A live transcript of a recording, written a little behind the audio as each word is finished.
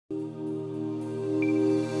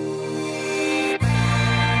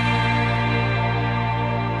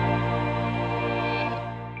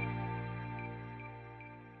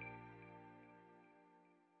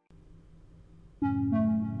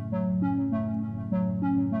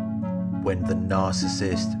when the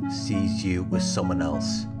narcissist sees you with someone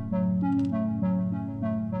else.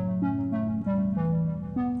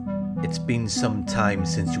 It's been some time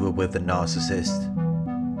since you were with the narcissist.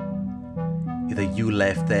 Either you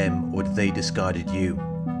left them or they discarded you,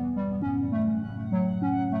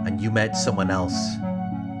 and you met someone else.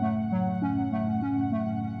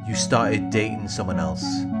 You started dating someone else.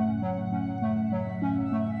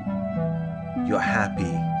 You're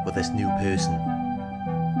happy with this new person.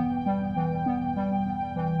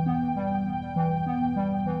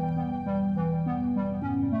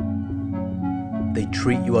 They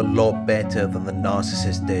treat you a lot better than the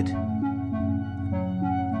narcissist did.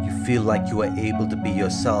 You feel like you are able to be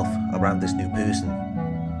yourself around this new person.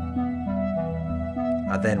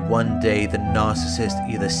 And then one day the narcissist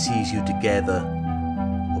either sees you together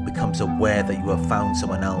or becomes aware that you have found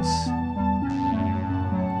someone else.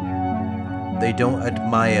 They don't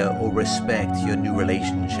admire or respect your new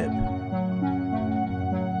relationship.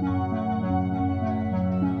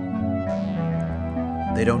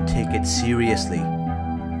 They don't take it seriously.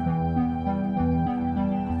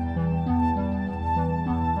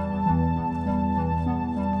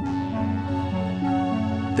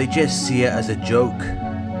 They just see it as a joke.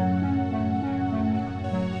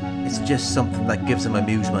 It's just something that gives them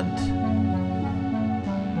amusement.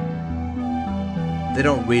 They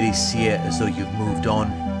don't really see it as though you've moved on.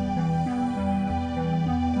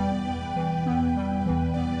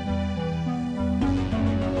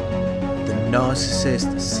 The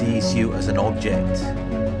narcissist sees you as an object.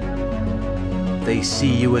 They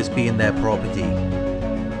see you as being their property.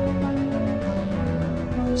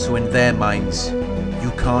 So in their minds,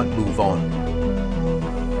 you can't move on.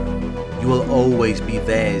 You will always be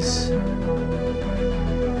theirs.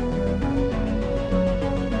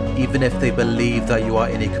 Even if they believe that you are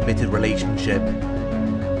in a committed relationship,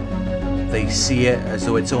 they see it as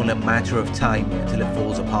though it's only a matter of time until it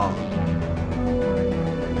falls apart.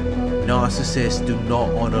 Narcissists do not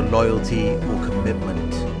honor loyalty or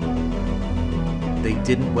commitment. They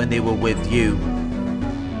didn't when they were with you,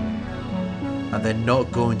 and they're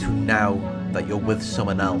not going to now that you're with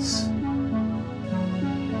someone else.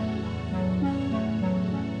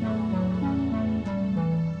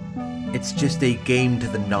 It's just a game to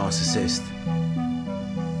the narcissist.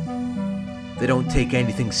 They don't take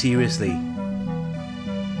anything seriously.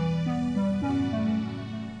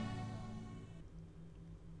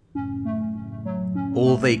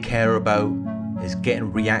 All they care about is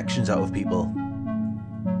getting reactions out of people,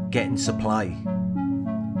 getting supply.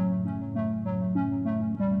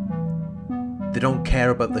 They don't care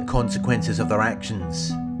about the consequences of their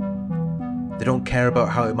actions. They don't care about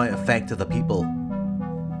how it might affect other people.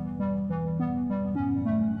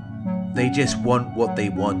 They just want what they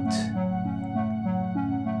want.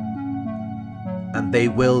 And they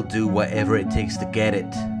will do whatever it takes to get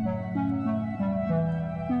it.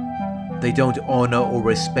 They don't honor or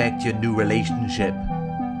respect your new relationship.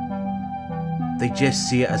 They just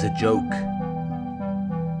see it as a joke.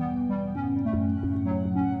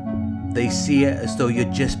 They see it as though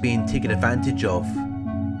you're just being taken advantage of.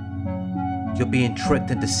 You're being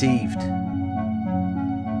tricked and deceived.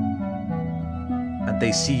 And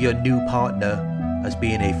they see your new partner as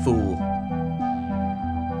being a fool.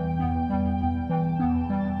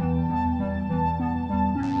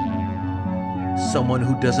 Someone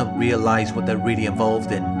who doesn't realize what they're really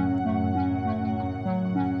involved in.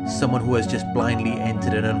 Someone who has just blindly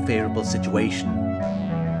entered an unfavorable situation.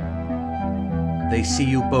 They see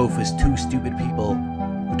you both as two stupid people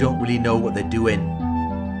who don't really know what they're doing.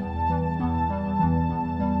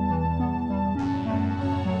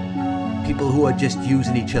 People who are just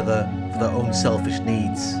using each other for their own selfish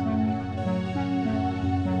needs.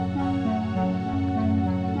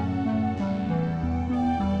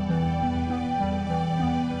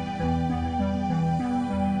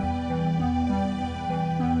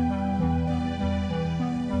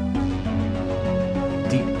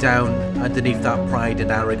 Deep down, underneath that pride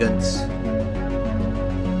and arrogance,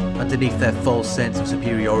 underneath their false sense of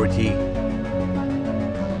superiority,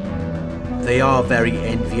 they are very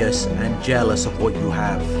envious and jealous of what you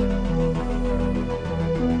have.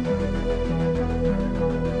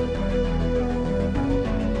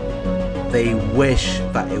 They wish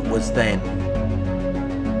that it was them.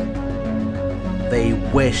 They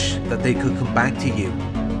wish that they could come back to you.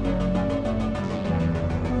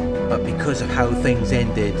 But because of how things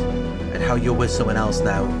ended and how you're with someone else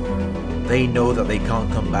now, they know that they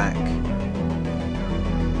can't come back.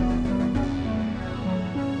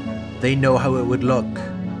 They know how it would look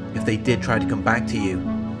if they did try to come back to you,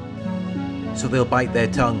 so they'll bite their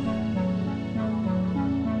tongue.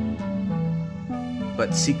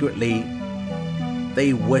 but secretly,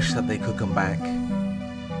 they wish that they could come back.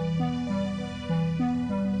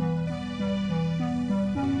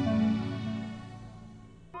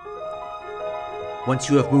 Once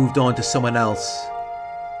you have moved on to someone else,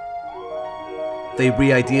 they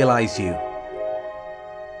re-idealize you.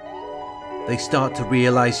 They start to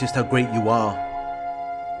realize just how great you are.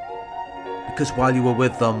 Because while you were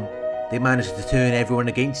with them, they managed to turn everyone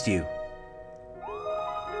against you.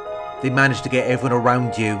 They managed to get everyone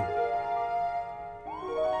around you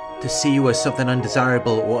to see you as something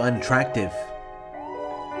undesirable or unattractive.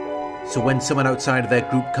 So when someone outside of their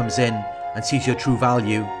group comes in and sees your true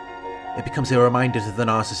value, it becomes a reminder to the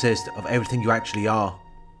narcissist of everything you actually are.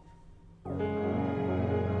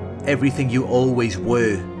 Everything you always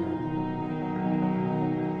were.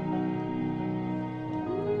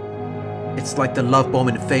 It's like the love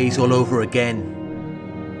bombing phase all over again.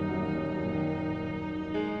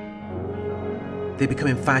 They become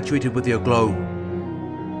infatuated with your glow,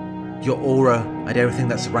 your aura, and everything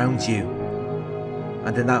that surrounds you.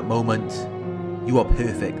 And in that moment, you are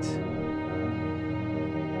perfect.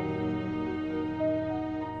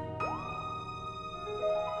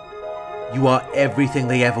 You are everything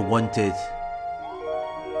they ever wanted.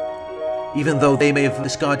 Even though they may have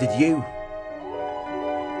discarded you.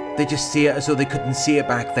 They just see it as though they couldn't see it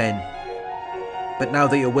back then. But now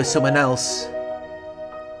that you're with someone else,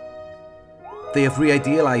 they have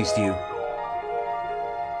re-idealized you.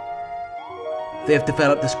 They have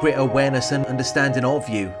developed this great awareness and understanding of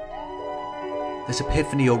you. This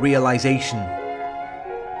epiphany or realization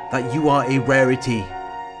that you are a rarity,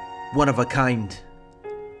 one of a kind.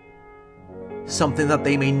 Something that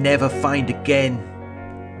they may never find again.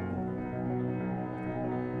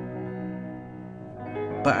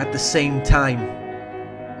 But at the same time,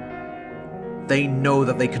 they know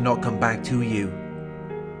that they cannot come back to you.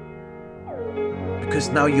 Because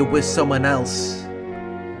now you're with someone else.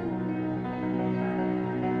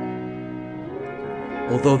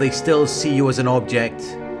 Although they still see you as an object,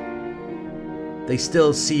 they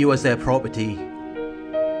still see you as their property.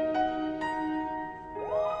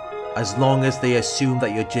 As long as they assume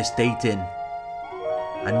that you're just dating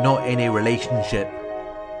and not in a relationship.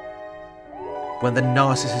 When the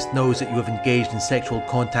narcissist knows that you have engaged in sexual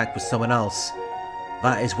contact with someone else,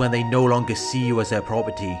 that is when they no longer see you as their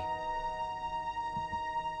property.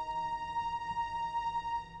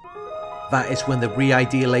 That is when the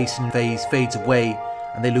re-idealization phase fades away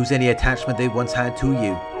and they lose any attachment they once had to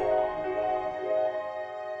you.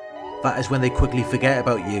 That is when they quickly forget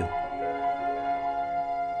about you.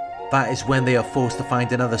 That is when they are forced to find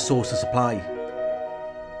another source of supply.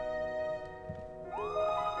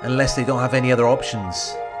 Unless they don't have any other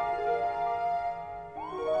options.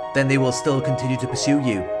 Then they will still continue to pursue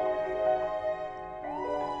you.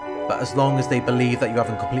 But as long as they believe that you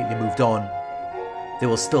haven't completely moved on, they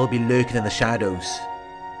will still be lurking in the shadows.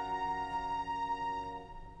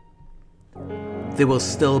 They will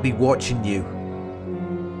still be watching you.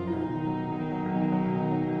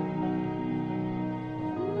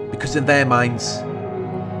 Because in their minds,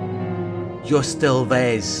 you're still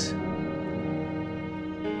theirs.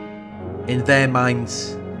 In their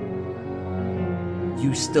minds,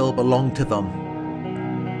 you still belong to them.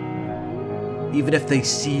 Even if they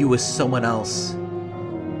see you as someone else,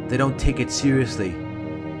 they don't take it seriously.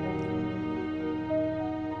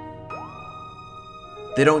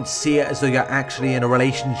 They don't see it as though you're actually in a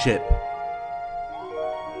relationship.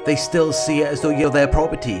 They still see it as though you're their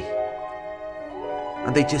property.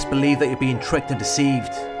 And they just believe that you're being tricked and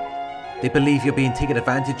deceived. They believe you're being taken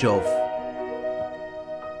advantage of.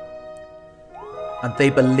 And they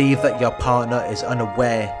believe that your partner is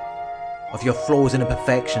unaware of your flaws and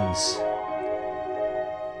imperfections.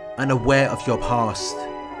 Unaware of your past.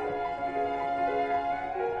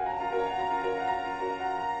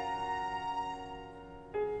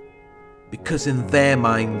 Because in their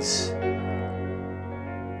minds,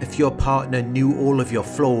 if your partner knew all of your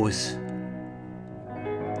flaws,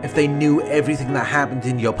 if they knew everything that happened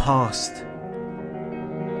in your past,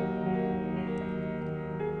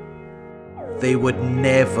 they would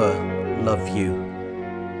never love you.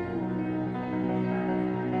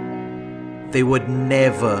 They would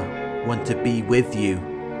never want to be with you.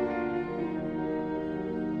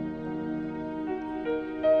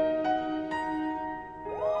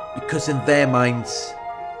 Because in their minds,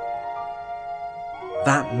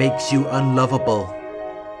 that makes you unlovable.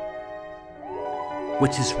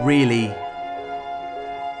 Which is really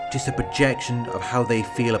just a projection of how they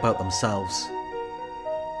feel about themselves.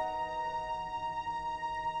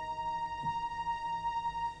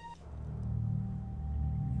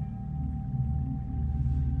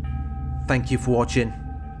 Thank you for watching.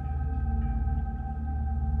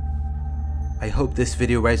 I hope this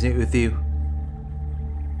video resonated with you.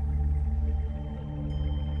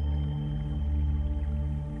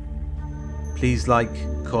 Please like,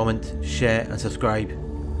 comment, share and subscribe.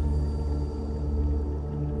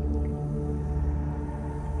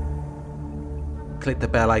 Click the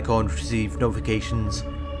bell icon to receive notifications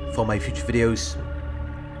for my future videos.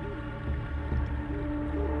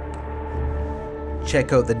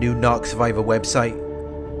 Check out the new Narc Survivor website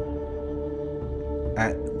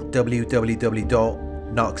at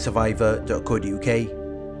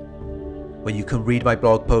www.narcsurvivor.co.uk, where you can read my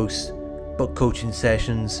blog posts, book coaching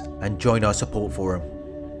sessions and join our support forum.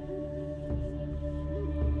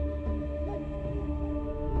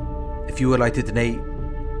 If you would like to donate,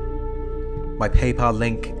 my PayPal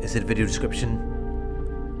link is in the video description.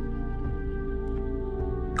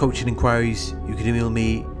 Coaching inquiries, you can email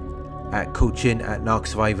me at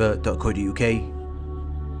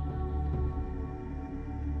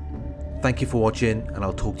coaching@narcsurvivor.co.uk. Thank you for watching, and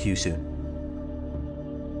I'll talk to you soon.